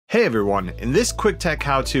Hey everyone, in this quick tech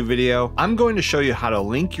how-to video, I'm going to show you how to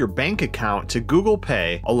link your bank account to Google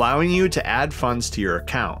Pay, allowing you to add funds to your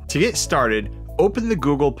account. To get started, open the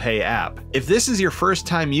Google Pay app. If this is your first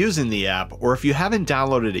time using the app, or if you haven't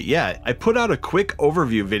downloaded it yet, I put out a quick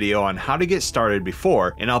overview video on how to get started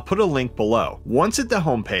before, and I'll put a link below. Once at the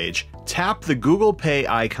homepage, tap the Google Pay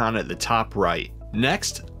icon at the top right.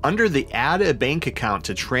 Next, under the Add a Bank Account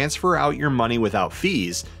to transfer out your money without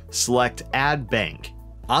fees, select Add Bank.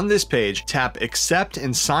 On this page, tap Accept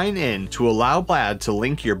and Sign In to allow Plaid to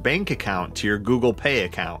link your bank account to your Google Pay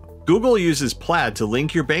account. Google uses Plaid to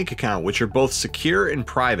link your bank account, which are both secure and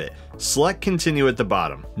private. Select Continue at the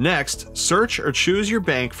bottom. Next, search or choose your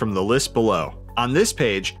bank from the list below. On this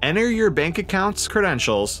page, enter your bank account's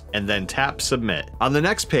credentials and then tap Submit. On the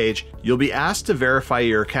next page, you'll be asked to verify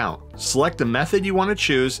your account. Select the method you want to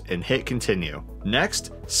choose and hit Continue.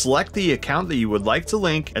 Next, select the account that you would like to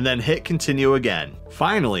link and then hit Continue again.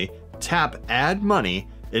 Finally, tap Add Money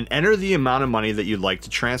and enter the amount of money that you'd like to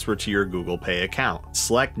transfer to your Google Pay account.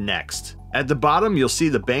 Select Next. At the bottom, you'll see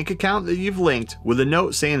the bank account that you've linked with a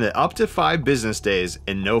note saying that up to 5 business days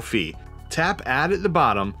and no fee. Tap Add at the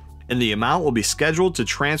bottom and the amount will be scheduled to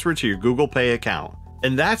transfer to your Google Pay account.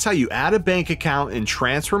 And that's how you add a bank account and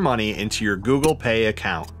transfer money into your Google Pay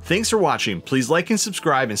account. Thanks for watching. Please like and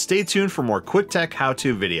subscribe and stay tuned for more quick tech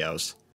how-to videos.